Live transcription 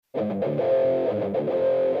Super cool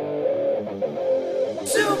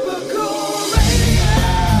radio.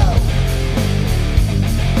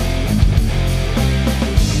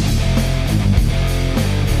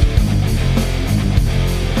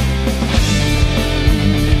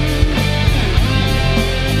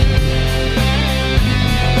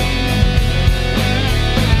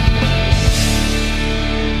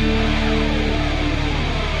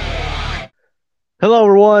 Hello,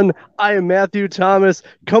 everyone. I am Matthew Thomas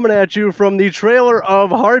coming at you from the trailer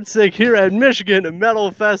of Heartsick here at Michigan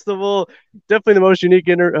Metal Festival. Definitely the most unique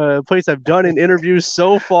place I've done in interviews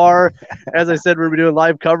so far. As I said, we're doing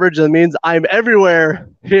live coverage. That means I'm everywhere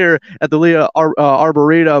here at the Leah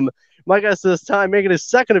Arboretum. My guest this time making his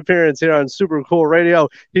second appearance here on Super Cool Radio.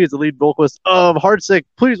 He is the lead vocalist of Heartsick.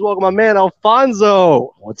 Please welcome my man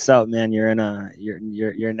Alfonso. What's up, man? You're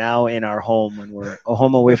now in our home when we're a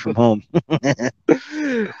home away from home.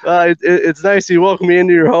 It's nice you welcome me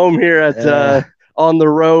into your home here at on the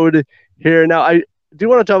road here. Now, I do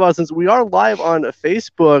want to talk about, since we are live on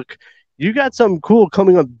Facebook, you got something cool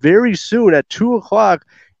coming up very soon at 2 o'clock.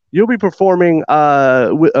 You'll be performing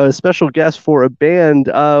with a special guest for a band.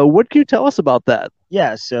 What can you tell us about that?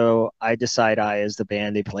 Yeah, so I Decide I is the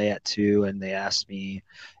band. They play at 2, and they asked me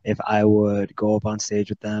if I would go up on stage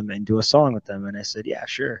with them and do a song with them, and I said, yeah,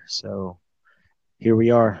 sure. So here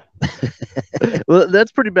we are. Well,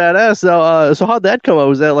 that's pretty badass. So how'd that come up?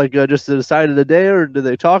 Was that like just decided a day, or did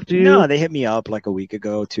they talk to you? No, they hit me up like a week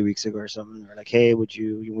ago, 2 weeks ago or something. They're like, hey,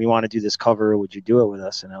 we want to do this cover. Would you do it with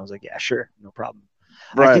us? And I was like, yeah, sure, no problem.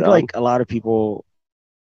 I think like a lot of people,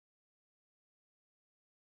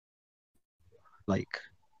 like,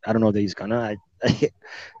 I don't know that he's gonna.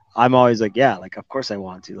 I'm always like, yeah, like of course I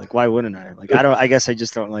want to. Like, why wouldn't I? Like, I guess I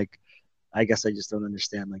just don't like. I guess I just don't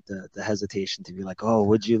understand like the hesitation to be like, oh,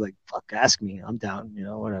 would you, like, fuck, ask me, I'm down,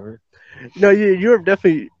 whatever. No, you're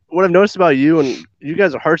definitely, what I've noticed about you, and you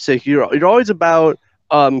guys are Heartsick. You're always about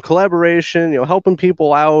collaboration, helping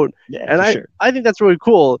people out, Yeah, and for sure. I think that's really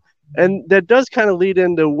cool. And that does kind of lead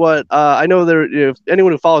into what I know there. If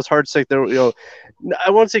anyone who follows Heartsick, there, I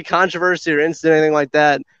won't say controversy or incident, anything like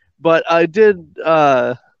that, but I did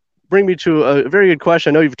bring me to a very good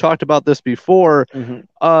question. I know you've talked about this before.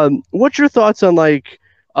 What's your thoughts on like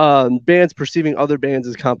bands perceiving other bands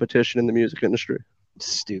as competition in the music industry?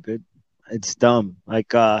 Stupid. It's dumb.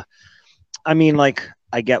 Like, I mean, like,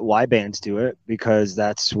 I get why bands do it, because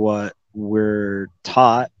that's what we're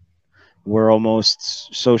taught. We're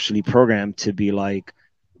almost socially programmed to be like,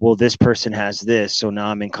 well, this person has this, so now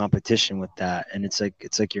I'm in competition with that. And it's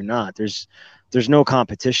like you're not. There's no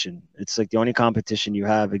competition. It's like the only competition you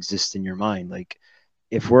have exists in your mind. Like,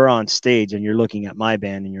 if we're on stage and you're looking at my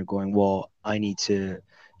band and you're going, well, I need to,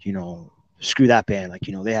 screw that band. Like,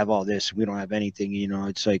 they have all this, we don't have anything,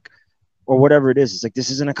 it's like, or whatever it is. It's like,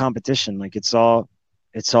 this isn't a competition. Like, it's all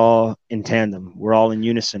in tandem. We're all in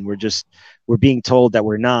unison. We're being told that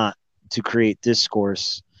we're not, to create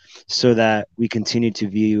discourse so that we continue to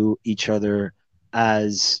view each other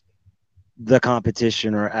as the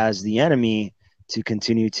competition or as the enemy, to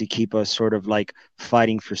continue to keep us sort of like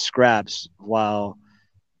fighting for scraps, while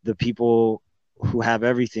the people who have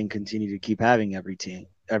everything continue to keep having everything.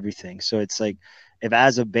 So it's like, if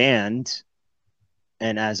as a band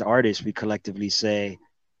and as artists we collectively say,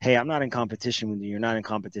 hey, I'm not in competition with you, you're not in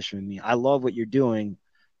competition with me, I love what you're doing,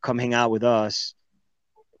 come hang out with us,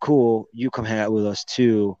 cool, you come hang out with us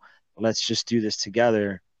too, let's just do this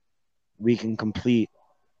together, we can complete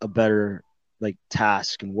a better like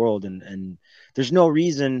task and world. And there's no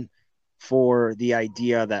reason for the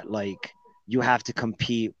idea that like you have to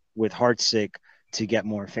compete with Heartsick to get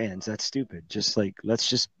more fans. That's stupid. Just like, let's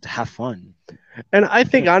just have fun. And I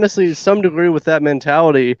think honestly, to some degree, with that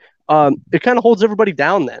mentality, it kind of holds everybody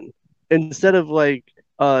down. Then instead of like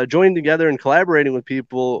joining together and collaborating with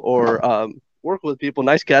people, or working with people,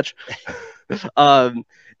 nice catch.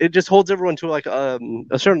 It just holds everyone to like a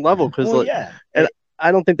certain level, because Well, yeah, and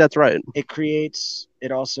I don't think that's right.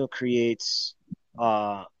 it also creates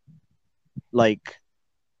like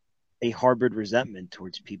a harbored resentment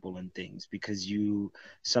towards people and things, because you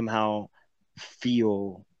somehow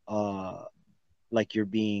feel like you're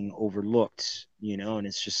being overlooked, and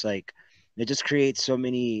it's just like, it just creates so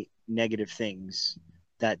many negative things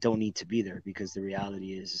that don't need to be there, because the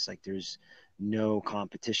reality is, it's like, there's no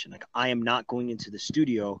competition. Like, I am not going into the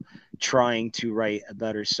studio trying to write a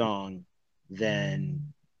better song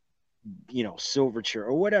than, Silverchair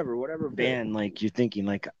or whatever band like you're thinking.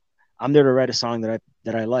 Like, I'm there to write a song that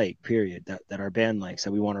I like, period, that our band likes,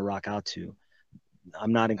 that we want to rock out to.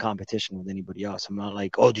 I'm not in competition with anybody else. I'm not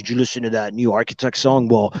like, oh, did you listen to that new Architect song?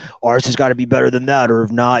 Well, ours has got to be better than that, or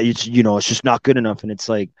if not, it's it's just not good enough. And it's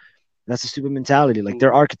like that's a stupid mentality. Like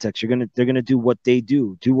they're architects. They're gonna do what they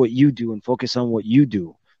do what you do, and focus on what you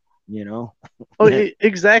do. You know? Oh,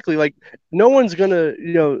 exactly. Like no one's gonna,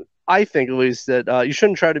 I think at least that you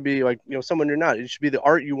shouldn't try to be like, someone you're not. It should be the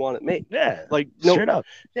art you want to make. Yeah. Like no, Straight up.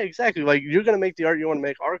 yeah, exactly. Like you're gonna make the art you want to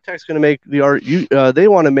make. Architect's gonna make the art they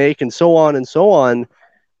want to make, and so on and so on.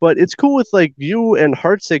 But it's cool with like you and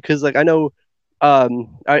Heartsick because like I know,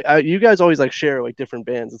 you guys always like share like different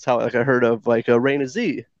bands. That's how like I heard of like Rain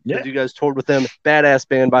Z. Yeah. You guys toured with them. Badass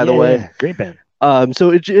band, by the Yeah, way. yeah. Great band.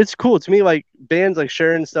 So it's cool to me, like bands like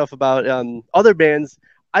sharing stuff about other bands.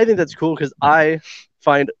 I think that's cool because I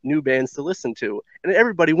find new bands to listen to, and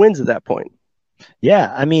everybody wins at that point.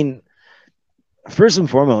 Yeah, I mean, first and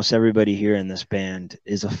foremost, everybody here in this band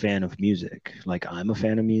is a fan of music. Like I'm a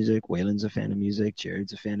fan of music, Waylon's a fan of music,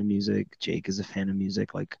 Jared's a fan of music, Jake is a fan of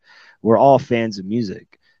music. Like we're all fans of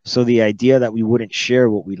music. So the idea that we wouldn't share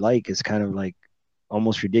what we like is kind of like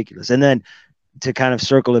almost ridiculous. And then to kind of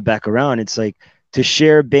circle it back around, it's like to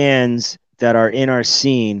share bands that are in our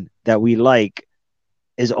scene that we like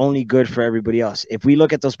is only good for everybody else. If we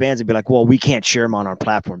look at those bands and be like, well, we can't share them on our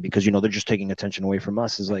platform because they're just taking attention away from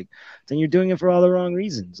us, is like, then you're doing it for all the wrong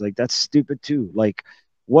reasons. Like that's stupid too. Like,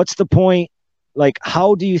 what's the point? Like,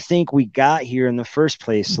 how do you think we got here in the first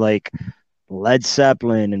place? Like Led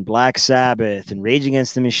Zeppelin and Black Sabbath and Rage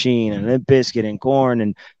Against the Machine and Limp Bizkit and Korn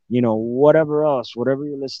and whatever else, whatever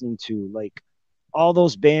you're listening to, like all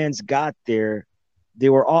those bands got there. They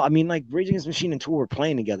were all, I mean, like Rage Against the Machine and Tool were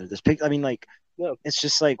playing together. I mean, like, it's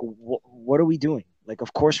just like, what are we doing? Like,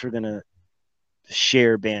 of course we're gonna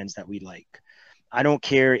share bands that we like. I don't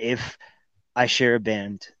care if I share a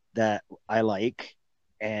band that I like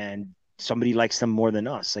and somebody likes them more than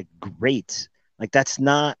us. Like, great. Like, that's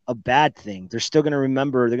not a bad thing. They're still gonna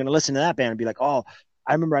remember. They're gonna listen to that band and be like, oh,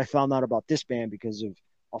 I remember I found out about this band because of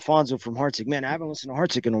Alfonso from Heartsick. Man, I haven't listened to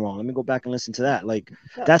Heartsick in a while. Let me go back and listen to that. Like,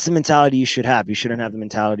 that's the mentality you should have. You shouldn't have the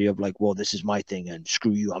mentality of like, well, this is my thing and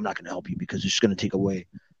screw you. I'm not going to help you because it's going to take away,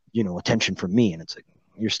 attention from me. And it's like,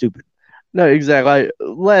 you're stupid. No, exactly.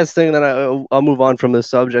 Last thing that I'll move on from this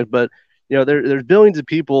subject, but there's billions of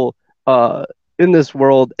people in this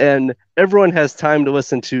world, and everyone has time to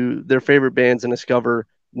listen to their favorite bands and discover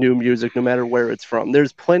new music, no matter where it's from.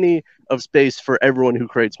 There's plenty of space for everyone who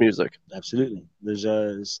creates music. Absolutely.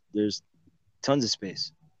 There's tons of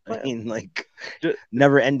space. I mean, like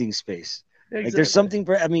never ending space. Exactly. Like there's something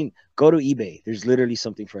for, I mean, go to eBay. There's literally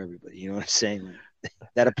something for everybody. You know what I'm saying?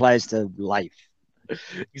 That applies to life.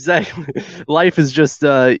 Exactly. Life is just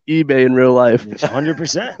eBay in real life.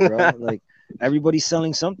 100%, bro. Like everybody's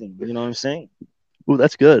selling something. You know what I'm saying? Ooh,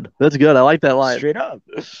 that's good. That's good. I like that line. Straight up.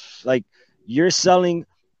 Like you're selling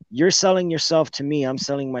yourself to me. I'm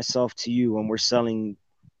selling myself to you, and we're selling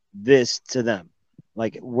this to them.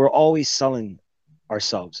 Like we're always selling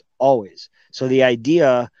ourselves, always. So the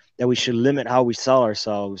idea that we should limit how we sell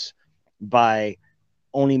ourselves by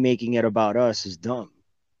only making it about us is dumb.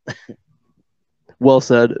 Well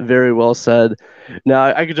said. Very well said. Now,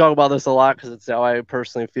 I could talk about this a lot because it's how I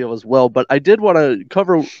personally feel as well, but I did want to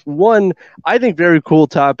cover one, I think, very cool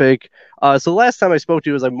topic. So last time I spoke to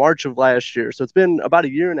you was like March of last year. So it's been about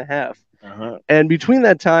a year and a half. Uh-huh. And between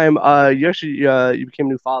that time, you actually you became a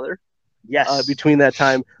new father. Yes. Between that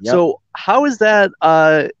time. Yep. So how has that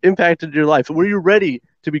impacted your life? Were you ready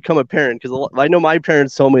to become a parent? Because I know my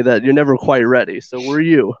parents told me that you're never quite ready. So were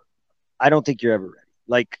you? I don't think you're ever ready.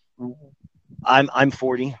 Like I'm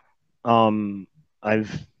 40.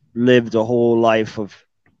 I've lived a whole life of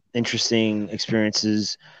interesting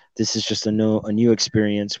experiences. This is just a new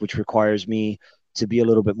experience, which requires me to be a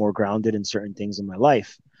little bit more grounded in certain things in my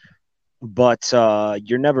life. But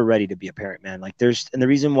you're never ready to be a parent, man. Like and the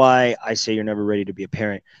reason why I say you're never ready to be a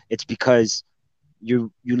parent, it's because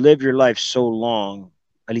you live your life so long,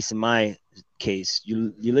 at least in my case,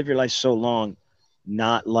 you live your life so long,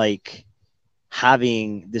 not like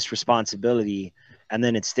having this responsibility, and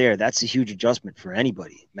then it's there. That's a huge adjustment for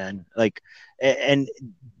anybody, man. Like, and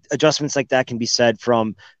adjustments like that can be said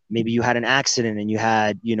from maybe you had an accident and you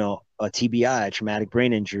had, a TBI, a traumatic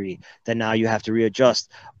brain injury, then now you have to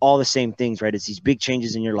readjust. All the same things, right? It's these big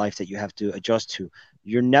changes in your life that you have to adjust to.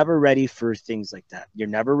 You're never ready for things like that. You're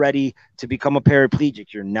never ready to become a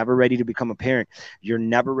paraplegic. You're never ready to become a parent. You're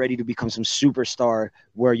never ready to become some superstar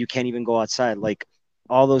where you can't even go outside. Like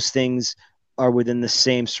all those things are within the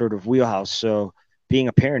same sort of wheelhouse. So being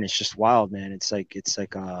a parent is just wild, man. It's like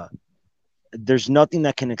there's nothing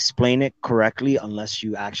that can explain it correctly unless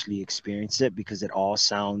you actually experience it, because it all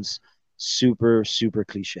sounds super, super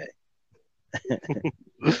cliche.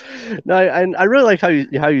 No, I really like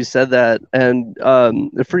how you said that. And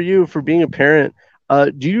for you, for being a parent,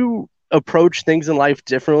 do you approach things in life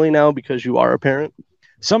differently now because you are a parent?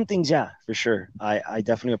 Some things, yeah, for sure. I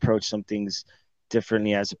definitely approach some things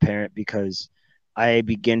differently as a parent because I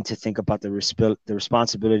begin to think about the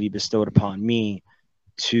responsibility bestowed upon me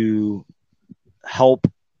to help.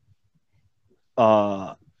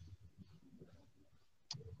 Uh,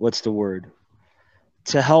 what's the word?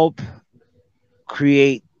 To help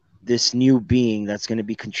create this new being that's going to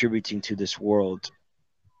be contributing to this world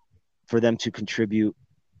for them to contribute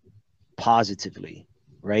positively,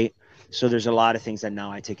 right? So there's a lot of things that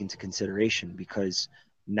now I take into consideration because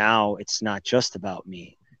now it's not just about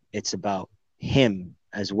me, it's about him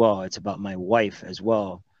as well, it's about my wife as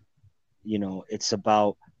well. It's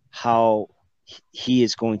about how he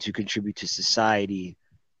is going to contribute to society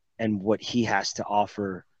and what he has to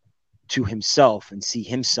offer to himself and see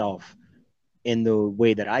himself in the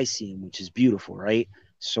way that I see him, which is beautiful, right?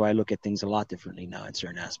 So I look at things a lot differently now in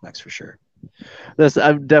certain aspects for sure. That's I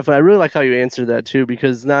really like how you answered that too,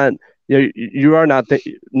 because not you are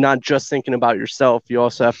not just thinking about yourself. You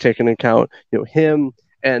also have to take into account him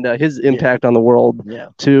and his Yeah. impact on the world Yeah.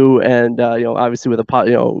 too, and obviously with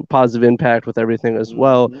a positive impact with everything as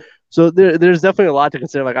well. Mhm. So there's definitely a lot to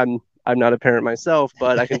consider. Like I'm not a parent myself,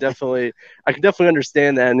 but I can definitely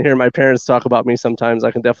understand that, and hear my parents talk about me sometimes.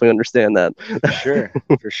 I can definitely understand that. For sure.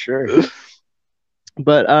 For sure.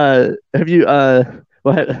 But have you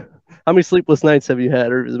well, how many sleepless nights have you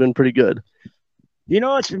had, or has it been pretty good?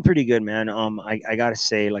 It's been pretty good, man. I gotta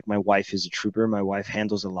say, like, my wife is a trooper. My wife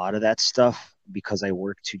handles a lot of that stuff because I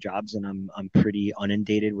work two jobs and I'm pretty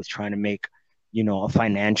inundated with trying to make, a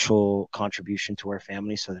financial contribution to our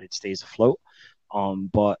family so that it stays afloat.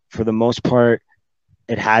 But for the most part,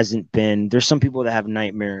 it hasn't been. There's some people that have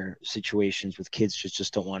nightmare situations with kids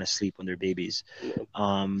just don't want to sleep when they're babies.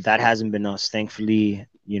 That hasn't been us, thankfully.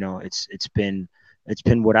 It's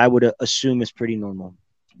been what I would assume is pretty normal.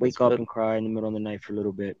 That's Wake up good. and cry in the middle of the night for a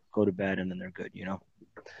little bit, go to bed, and then they're good.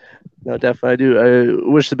 No, definitely. I do. I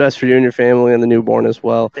wish the best for you and your family and the newborn as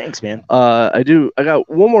well. Thanks, man. I do. I got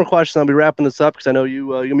one more question. I'll be wrapping this up because I know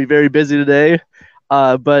you're gonna be very busy today.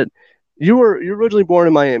 But you were originally born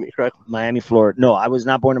in Miami, correct? Miami, Florida. No, I was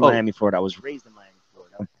not born in Oh, Miami, Florida. I was raised in Miami,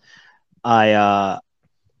 Florida.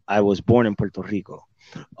 I was born in Puerto Rico.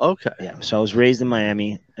 okay, Yeah, so I was raised in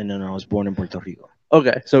Miami, and then I was born in Puerto Rico.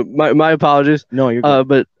 okay. So my apologies. No, you're good.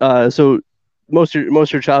 But so most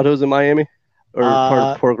of your childhood was in Miami or part of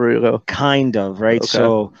Uh, Puerto Rico. Kind of, right? Okay,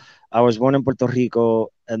 So I was born in Puerto Rico,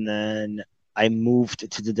 and then I moved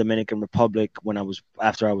to the Dominican Republic when I was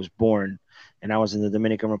after I was born, and I was in the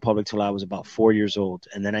Dominican Republic till I was about 4 years old,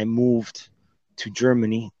 and then I moved to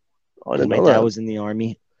Germany oh, I because didn't my know dad that. was in the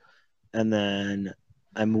army, and then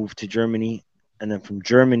I moved to Germany, and then from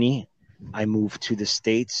Germany I moved to the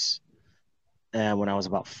States when I was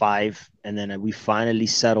about 5, and then we finally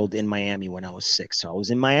settled in Miami when I was 6. So I was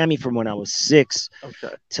in Miami from when I was 6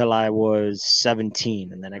 Okay, till I was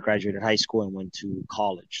 17, and then I graduated high school and went to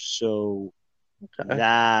college.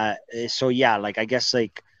 okay. So yeah, like I guess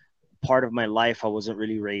like part of my life I wasn't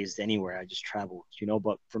really raised anywhere. I just traveled.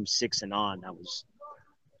 But from 6 and on, I was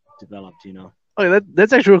developed. Okay,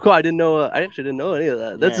 that's actually real cool. I didn't know. I actually didn't know any of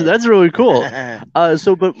that. That's Yeah. that's really cool. Yeah.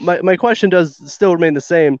 But my question does still remain the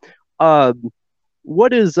same.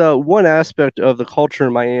 What is one aspect of the culture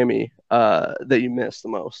in Miami that you miss the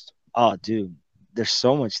most? Oh, dude, there's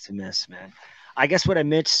so much to miss, man. I guess what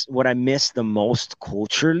I miss the most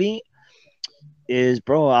culturally is,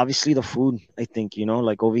 bro, obviously the food. I think,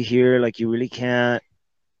 like over here, like you really can't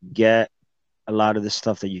get a lot of the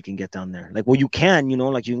stuff that you can get down there. Like, well, you can,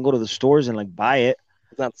 like you can go to the stores and like buy it,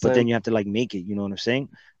 It's not the but then same. you have to like make it. You know what I'm saying?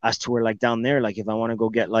 As to where like down there, like if I want to go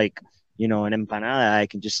get like an empanada, I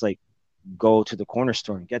can just like go to the corner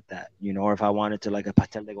store and get that. Or if I wanted to like a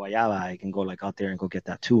pastel de guayaba, I can go like out there and go get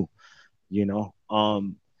that too. You know,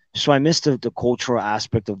 so I miss the cultural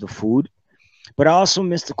aspect of the food, but I also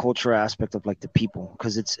miss the cultural aspect of like the people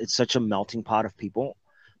because it's such a melting pot of people.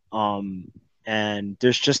 Um, and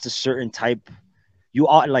there's just a certain type you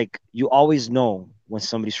always know when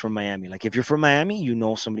somebody's from Miami. Like if you're from Miami, you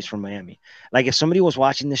know somebody's from Miami. Like if somebody was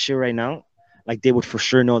watching this shit right now, like they would for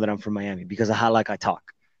sure know that I'm from Miami because of how like I talk,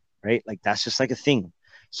 right? Like that's just like a thing.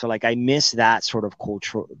 So like I miss that sort of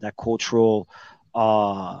cultural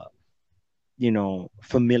uh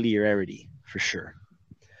familiarity for sure.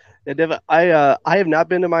 Yeah, Dev, I have not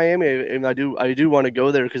been to Miami, and I do want to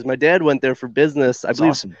go there because my dad went there for business. I It's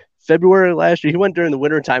believe awesome. February last year. He went during the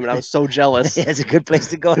winter time, and I was so jealous. It's a good place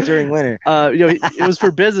to go during winter. It was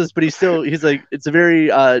for business, but he's like, it's a very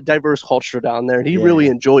diverse culture down there, and he really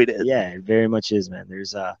enjoyed it. Yeah, it very much is, man.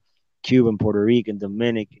 There's Cuban, Puerto Rican,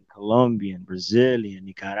 Dominican, Colombian, Brazilian,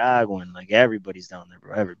 Nicaraguan, like everybody's down there,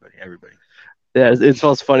 bro. Everybody. Yeah, it's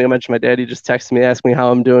also funny. I mentioned my dad. He just texted me, asked me how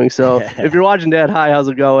I'm doing. So if you're watching, Dad, hi, how's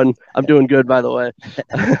it going? I'm doing good, by the way.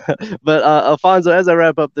 But Alfonso, as I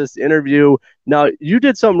wrap up this interview, now you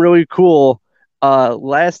did something really cool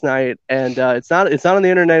last night, and it's not on the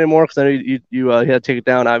internet anymore because I know you had to take it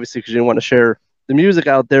down, obviously, because you didn't want to share the music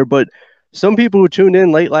out there. But some people who tuned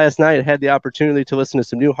in late last night had the opportunity to listen to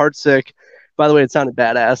some new Heartsick. By the way, it sounded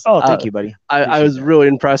badass. Oh, thank you, buddy. I was really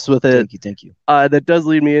impressed with it. Thank you. That does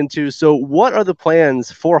lead me into, so what are the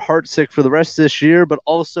plans for Heartsick for the rest of this year, but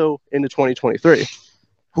also into 2023?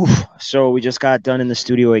 So we just got done in the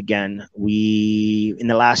studio again. In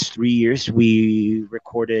the last 3 years, we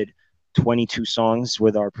recorded 22 songs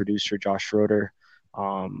with our producer, Josh Schroeder.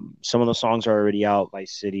 Some of the songs are already out,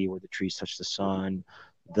 Vice City, Where the Trees Touch the Sun,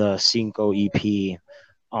 the Cinco EP.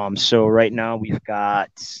 So right now we've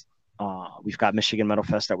got Michigan Metal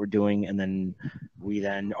Fest that we're doing, and then we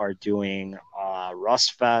are doing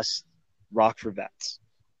Rust Fest, Rock for Vets,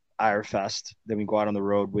 Ire Fest. Then we go out on the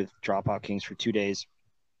road with Dropout Kings for 2 days.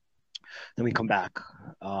 Then we come back,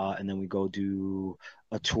 and then we go do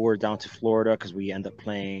a tour down to Florida because we end up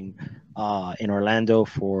playing in Orlando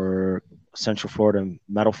for Central Florida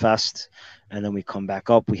Metal Fest. And then we come back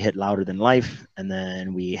up, we hit Louder Than Life, and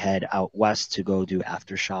then we head out west to go do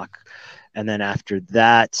Aftershock. And then after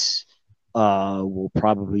that, we'll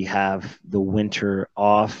probably have the winter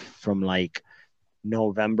off from like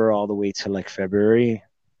November all the way to like February,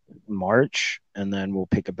 March, and then we'll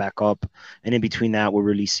pick it back up. And in between that, we're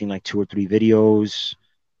releasing like 2 or 3 videos,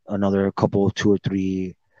 another couple, 2 or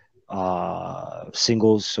 3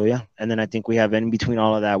 singles. So yeah, and then I think we have in between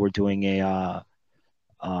all of that, we're doing an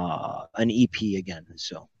EP again.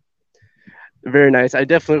 So. Very nice. I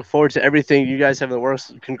definitely look forward to everything you guys have in the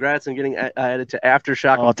works. Congrats on getting added to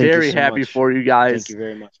Aftershock. I'm very happy for you guys. Thank you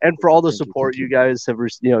very much. And for all the support you guys have,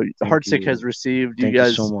 Heartsick has received. Thank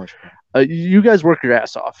you so much. You guys work your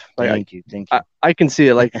ass off. Like, Thank you. I can see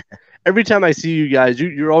it. Like every time I see you guys,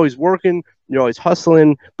 you're always working, you're always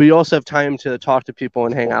hustling, but you also have time to talk to people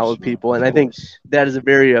and hang out with people. And I think that is a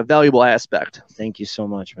very valuable aspect. Thank you so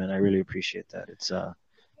much, man. I really appreciate that.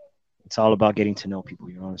 It's all about getting to know people.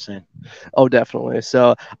 You know what I'm saying? Oh, definitely.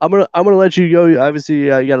 So I'm gonna let you go. Obviously,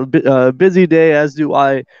 you got a busy day, as do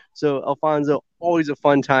I. So Alfonso, always a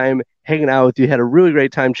fun time hanging out with you. Had a really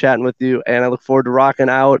great time chatting with you, and I look forward to rocking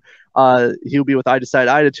out. He'll be with I Decide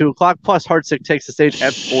I at 2:00. Plus, Heartsick takes the stage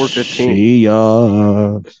at 4:15. See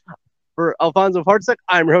ya. For Alfonso of Heartsick,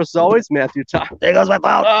 I'm your host as always, Matthew Thomas. There goes my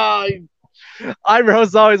phone. I'm your host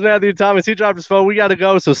as always, Matthew Thomas. He dropped his phone. We got to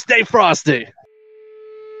go, so stay frosty.